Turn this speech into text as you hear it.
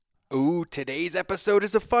Ooh, today's episode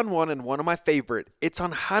is a fun one and one of my favorite. It's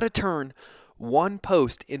on how to turn one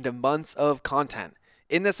post into months of content.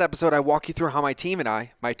 In this episode, I walk you through how my team and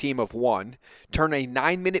I, my team of one, turn a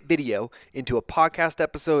 9-minute video into a podcast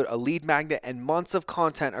episode, a lead magnet, and months of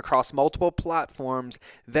content across multiple platforms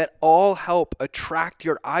that all help attract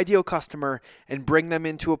your ideal customer and bring them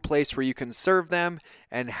into a place where you can serve them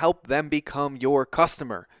and help them become your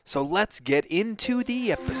customer. So let's get into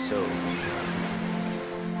the episode.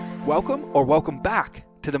 Welcome back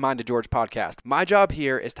to the Mind of George podcast. My job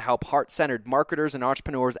here is to help heart-centered marketers and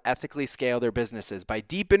entrepreneurs ethically scale their businesses by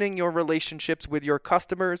deepening your relationships with your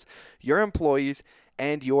customers, your employees,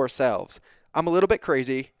 and yourselves. I'm a little bit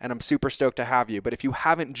crazy, and I'm super stoked to have you, but if you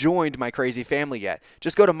haven't joined my crazy family yet,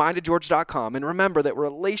 just go to mindofgeorge.com and remember that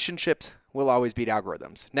relationships will always beat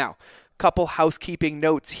algorithms. Now, couple housekeeping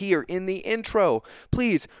notes here in the intro.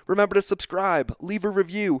 Please remember to subscribe, leave a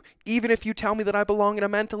review, even if you tell me that I belong in a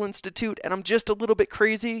mental institute and I'm just a little bit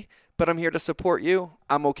crazy, but I'm here to support you.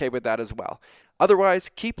 I'm okay with that as well.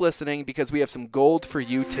 Otherwise, keep listening because we have some gold for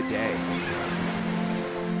you today.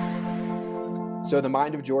 So the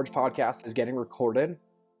Mind of George podcast is getting recorded.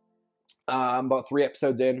 About 3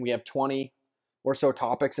 episodes in, we have 20 or so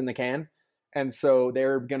topics in the can. And so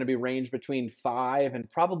they're going to be ranged between 5 and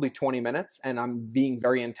probably 20 minutes. And I'm being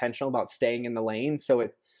very intentional about staying in the lane. So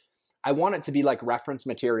I want it to be like reference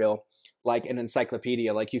material, like an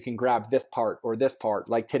encyclopedia. Like you can grab this part or this part.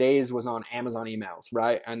 Like today's was on Amazon emails,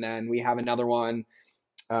 right? And then we have another one.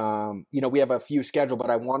 We have a few scheduled, but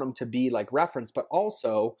I want them to be like reference. But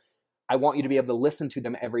also, I want you to be able to listen to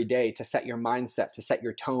them every day to set your mindset, to set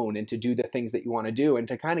your tone, and to do the things that you want to do and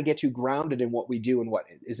to kind of get you grounded in what we do and what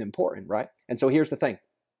is important, right? And so here's the thing.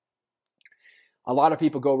 A lot of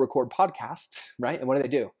people go record podcasts, right? And what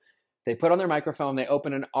do? They put on their microphone, they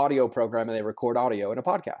open an audio program, and they record audio in a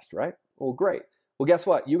podcast, right? Well, great. Well, guess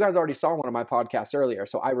what? You guys already saw one of my podcasts earlier.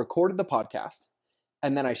 So I recorded the podcast,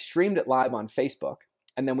 and then I streamed it live on Facebook,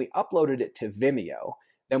 and then we uploaded it to Vimeo.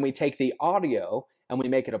 Then we take the audio and we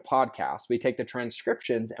make it a podcast. We take the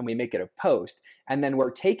transcriptions and we make it a post. And then we're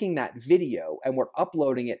taking that video and we're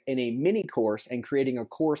uploading it in a mini course and creating a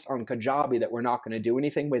course on Kajabi that we're not going to do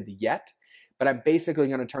anything with yet. But I'm basically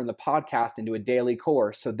going to turn the podcast into a daily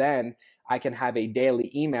course. So then I can have a daily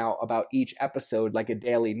email about each episode, like a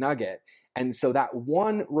daily nugget. And so that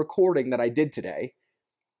one recording that I did today,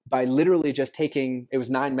 by literally just taking, it was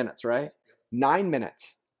 9 minutes, right? 9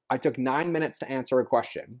 minutes. I took 9 minutes to answer a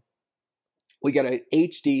question. We get a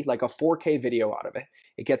HD, like a 4K video out of it.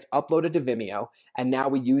 It gets uploaded to Vimeo, and now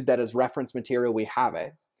we use that as reference material. We have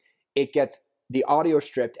it. It gets the audio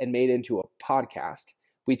stripped and made into a podcast.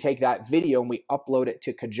 We take that video and we upload it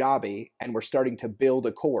to Kajabi, and we're starting to build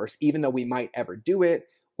a course, even though we might ever do it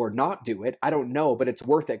or not do it. I don't know, but it's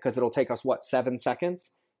worth it because it'll take us, 7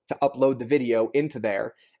 seconds to upload the video into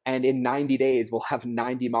there. And in 90 days, we'll have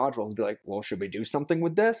 90 modules and be like, well, should we do something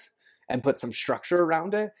with this? And put some structure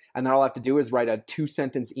around it. And then all I have to do is write a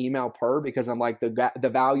 2-sentence email per, because I'm like, the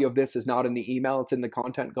value of this is not in the email, it's in the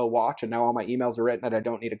content, go watch. And now all my emails are written and I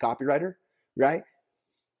don't need a copywriter, right?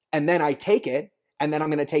 And then I take it, and then I'm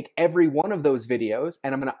going to take every one of those videos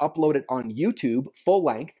and I'm going to upload it on YouTube full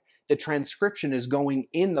length. The transcription is going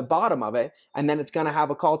in the bottom of it. And then it's going to have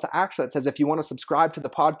a call to action that says, if you want to subscribe to the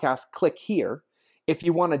podcast, click here. If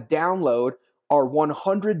you want to download our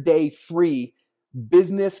 100-day free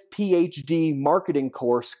business PhD marketing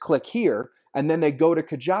course, click here. And then they go to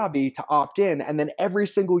Kajabi to opt in. And then every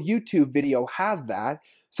single YouTube video has that.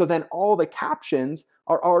 So then all the captions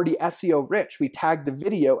are already SEO rich. We tag the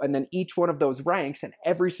video, and then each one of those ranks, and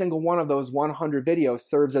every single one of those 100 videos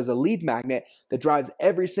serves as a lead magnet that drives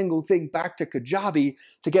every single thing back to Kajabi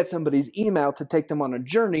to get somebody's email to take them on a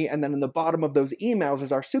journey. And then in the bottom of those emails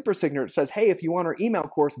is our super signature. It says, hey, if you want our email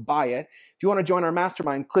course, buy it. If you want to join our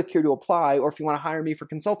mastermind, click here to apply. Or if you want to hire me for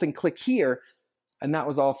consulting, click here. And that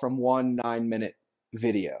was all from one 9-minute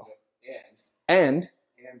video. And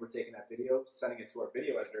we're taking that video, sending it to our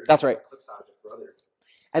video editor. That's right.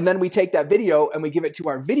 And then we take that video and we give it to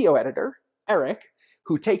our video editor, Eric,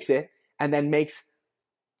 who takes it and then makes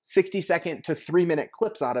 60-second to 3-minute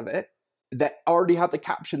clips out of it that already have the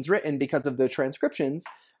captions written because of the transcriptions.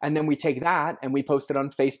 And then we take that and we post it on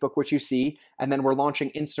Facebook, which you see. And then we're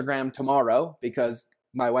launching Instagram tomorrow because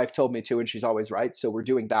my wife told me to, and she's always right. So we're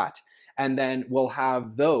doing that. And then we'll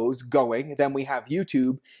have those going. Then we have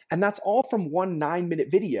YouTube. And that's all from one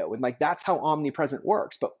 9-minute video. And like, that's how omnipresent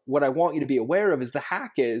works. But what I want you to be aware of is the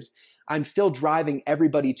hack is I'm still driving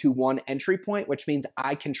everybody to one entry point, which means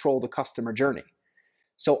I control the customer journey.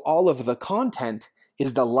 So all of the content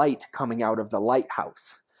is the light coming out of the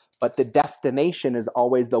lighthouse. but the destination is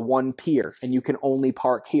always the one pier, and you can only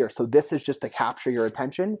park here. So this is just to capture your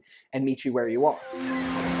attention and meet you where you are.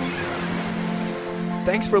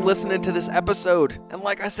 Thanks for listening to this episode. And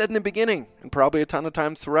like I said in the beginning, and probably a ton of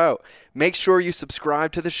times throughout, make sure you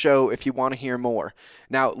subscribe to the show if you want to hear more.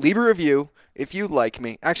 Now, leave a review if you like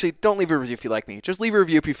me. Actually, don't leave a review if you like me. Just leave a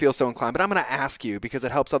review if you feel so inclined. But I'm going to ask you because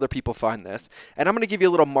it helps other people find this. And I'm going to give you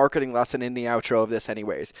a little marketing lesson in the outro of this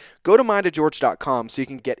anyways. Go to mindofgeorge.com so you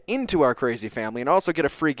can get into our crazy family and also get a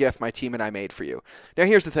free gift my team and I made for you. Now,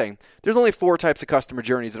 here's the thing. There's only 4 types of customer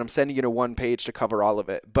journeys, and I'm sending you to one page to cover all of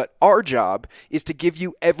it. But our job is to give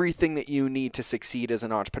you everything that you need to succeed as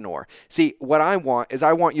an entrepreneur. See, what I want is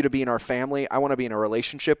I want you to be in our family. I want to be in a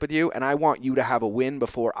relationship with you, and I want you to have a win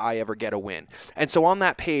before I ever get a win. And so on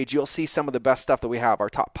that page, you'll see some of the best stuff that we have, our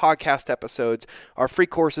top podcast episodes, our free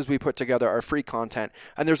courses we put together, our free content.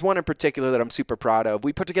 And there's one in particular that I'm super proud of.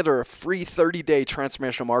 We put together a free 30-day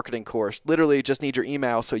transformational marketing course. Literally just need your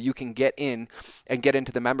email so you can get in and get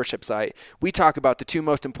into the membership site. We talk about the 2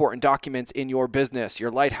 most important documents in your business,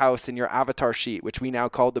 your lighthouse and your avatar sheet, which we now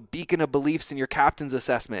call the beacon of beliefs in your captain's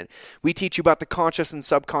assessment. We teach you about the conscious and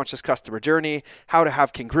subconscious customer journey, how to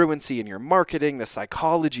have congruency in your marketing, the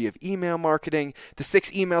psychology of email marketing, the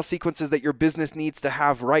 6 email sequences that your business needs to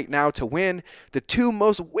have right now to win, the 2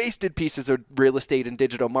 most wasted pieces of real estate and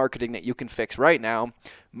digital marketing that you can fix right now,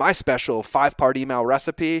 my special 5-part email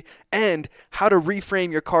recipe, and how to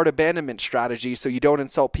reframe your cart abandonment strategy so you don't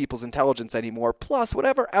insult people's intelligence anymore, plus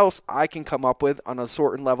whatever else I can come up with on a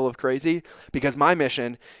certain level of crazy, because my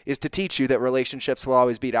mission is to teach you that relationships will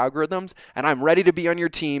always beat algorithms, and I'm ready to be on your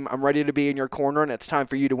team, I'm ready to be in your corner, and it's time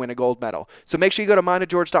for you to win a gold medal. So make sure you go to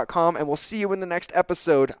mindofgeorge.com, and we'll see you in the next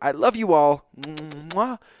episode. I love you all.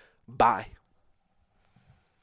 Mwah. Bye.